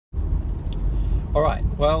Alright,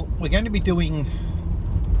 well, we're going to be doing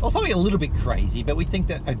something a little bit crazy, but we think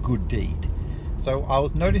that a good deed. So I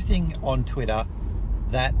was noticing on Twitter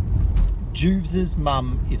that Juves'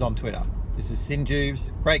 mum is on Twitter. This is Sin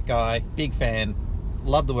Juves, great guy, big fan,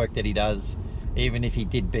 love the work that he does, even if he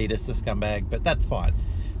did beat us, the scumbag, but that's fine.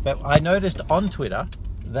 But I noticed on Twitter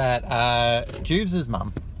that Juves'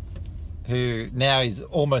 mum, who now is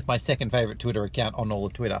almost my second favourite Twitter account on all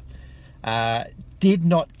of Twitter, did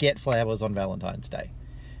not get flowers on Valentine's Day.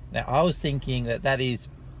 Now, I was thinking that that is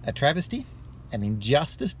a travesty, an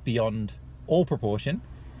injustice beyond all proportion,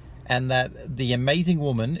 and that the amazing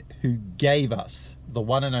woman who gave us the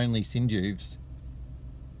one and only Sin Juves,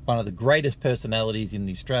 one of the greatest personalities in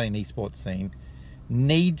the Australian esports scene,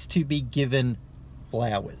 needs to be given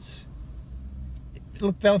flowers.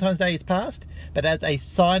 Look, Valentine's Day is past, but as a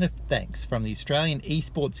sign of thanks from the Australian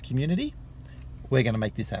esports community, we're going to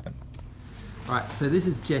make this happen. Alright, so this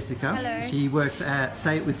is Jessica. Hello. She works at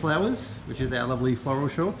Say It With Flowers, which is our lovely floral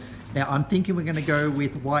shop. Now I'm thinking we're going to go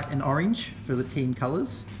with white and orange for the team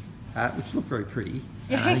colours, which look very pretty.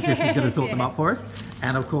 I think Jesse's going to sort them up for us.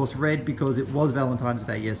 And of course red, because it was Valentine's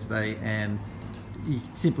Day yesterday and you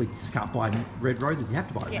simply just can't buy red roses. You have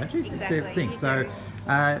to buy them, don't you? Exactly. They're the thing. So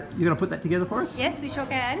you're going to put that together for us? Yes, we sure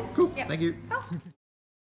can. Cool, Yep. thank you. Oh.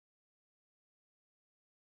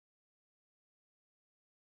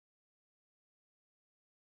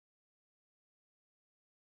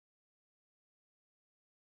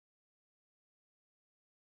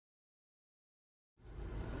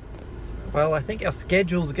 Well, I think our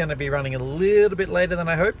schedule's going to be running a little bit later than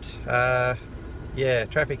I hoped. Yeah,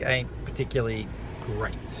 traffic ain't particularly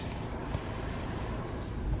great.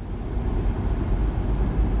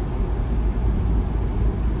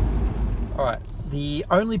 Alright, the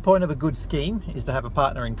only point of a good scheme is to have a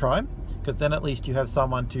partner in crime, because then at least you have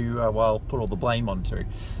someone to, put all the blame onto.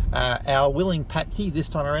 Our willing Patsy this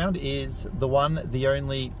time around is the one, the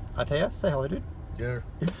only, Atea, say hello, dude. Yeah.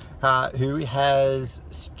 Who has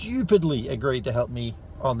stupidly agreed to help me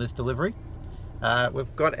on this delivery.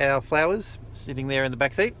 We've got our flowers sitting there in the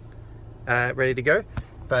back seat, ready to go.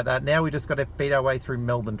 But now we just got to beat our way through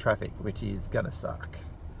Melbourne traffic, which is gonna suck.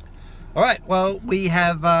 All right, well, we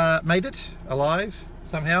have made it alive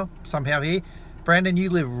somehow here. Brandon,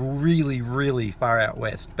 you live really, really far out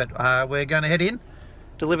west, but we're going to head in,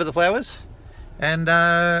 deliver the flowers, and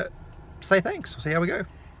say thanks. We'll see how we go.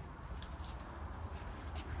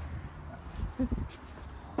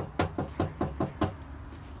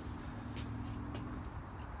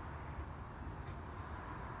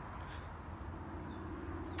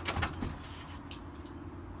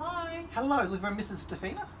 Hi. Hello, live from Mrs.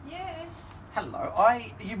 Stefina. Yes. Hello,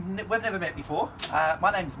 we've never met before.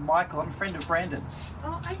 My name's Michael. I'm a friend of Brandon's.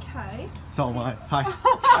 Oh, okay. So am I.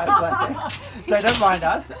 Hi. So don't mind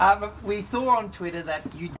us. We saw on Twitter that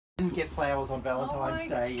you didn't get flowers on Valentine's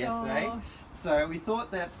Day yesterday. Gosh. So we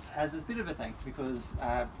thought that as a bit of a thanks, because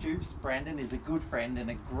Juves Brandon is a good friend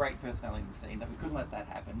and a great personality in the scene, that we couldn't let that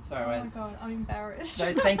happen. So Oh my God, I'm embarrassed.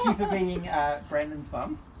 So thank you for being Brandon's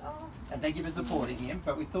mum. Oh, And thank you for supporting him,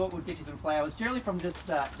 but we thought we'd get you some flowers, generally from just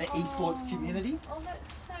the esports community. Oh,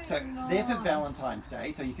 that's so So nice. they're for Valentine's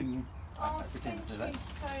Day, so you can Oh, pretend thank to do that. you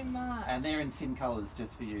so much. And they're in Sin colours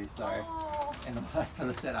just for you, so Oh. in the nice sort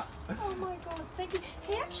of setup. Oh my God, thank you.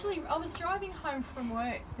 He actually, I was driving home from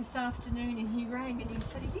work this afternoon and he rang and he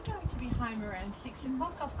said, "Are you going to be home around 6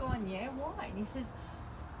 o'clock?" I've gone, "Yeah, why?" And he says,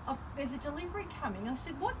 "There's a delivery coming." I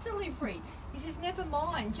said, "What delivery?" He says, "Never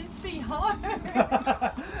mind, just be home."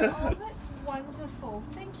 Oh, that's wonderful.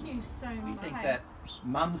 Thank you so We much. think that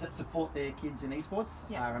mums that support their kids in esports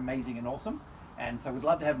Yeah. are amazing and awesome, and so we'd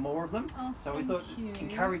love to have more of them. Oh, so we thank thought you.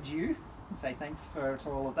 encourage you and say thanks for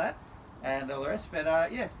all of that and all the rest.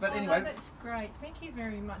 But yeah, but Oh, anyway. no, that's great. Thank you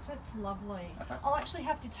very much. That's lovely. Okay. I'll actually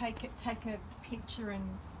have to take a picture and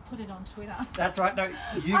put it on Twitter. That's right. No,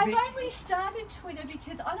 I've only started Twitter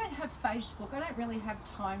because I don't have Facebook. I don't really have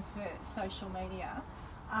time for social media.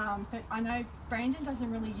 But I know Brandon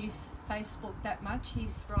doesn't really use Facebook that much.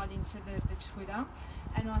 He's right into the Twitter.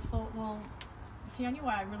 And I thought, well, it's the only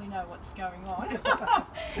way I really know what's going on.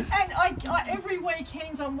 And I every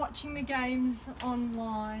weekend I'm watching the games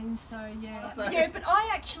online. So yeah. Yeah, but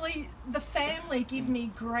the family give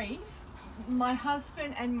me grief. My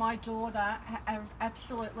husband and my daughter are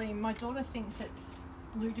absolutely, my daughter thinks it's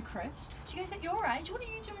ludicrous. She goes, "At your age, what are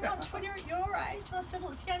you doing on Twitter at your age?" And I said,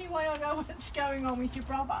 "Well, it's the only way I know what's going on with your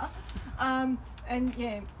brother." And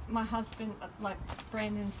yeah, my husband, like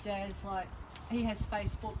Brandon's dad's, like, he has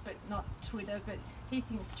Facebook but not Twitter, but he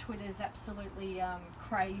thinks Twitter's absolutely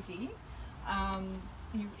crazy.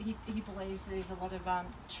 he believes there's a lot of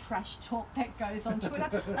trash talk that goes on Twitter.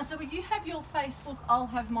 I said, well, you have your Facebook, I'll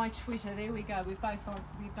have my Twitter. There we go. We both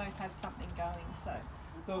have something going. So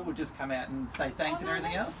we thought we'll just come out and say thanks and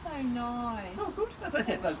everything else. So nice. It's all good. As I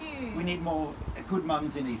said, look, we need more good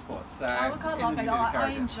mums in esports. So look, I love it. I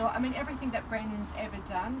enjoy. I mean, everything that Brandon's ever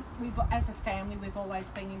done. As a family, we've always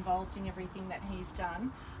been involved in everything that he's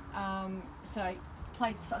done. So.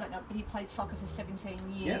 I don't know, but he played soccer for 17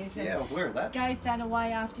 years. Yes, yeah, I was aware of that. Gave that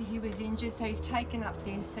away after he was injured, so he's taken up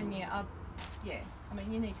this, and I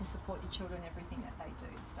mean, you need to support your children, everything that they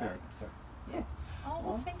do. So, yeah. Oh,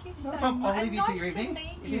 well, thank you so much. I'll leave you to your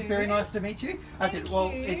evening. It is very nice to meet you. That's it. Well,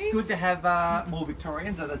 it's good to have more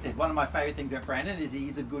Victorians. As I said, one of my favourite things about Brandon is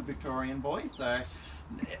he's a good Victorian boy. So,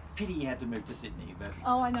 pity he had to move to Sydney. But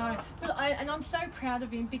oh, I know. And I'm so proud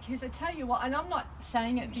of him because I tell you what, and I'm not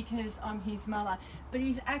saying it because I'm his mother, but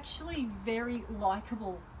he's actually very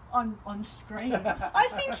likeable on screen. I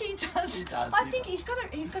think he does. I think he's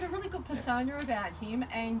got a really good persona about him,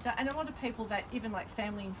 and a lot of people that even like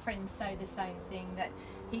family and friends say the same thing, that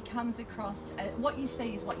he comes across. What you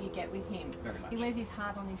see is what you get with him. Very much. He wears his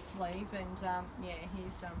heart on his sleeve, and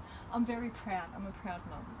he's. I'm very proud. I'm a proud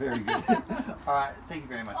mum. Very good. All right, thank you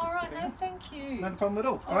very much. All right, no, thank you. No problem at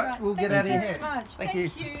all. All right, we'll thank get out of here. Thank you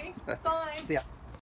very much. Thank you. Bye. See ya.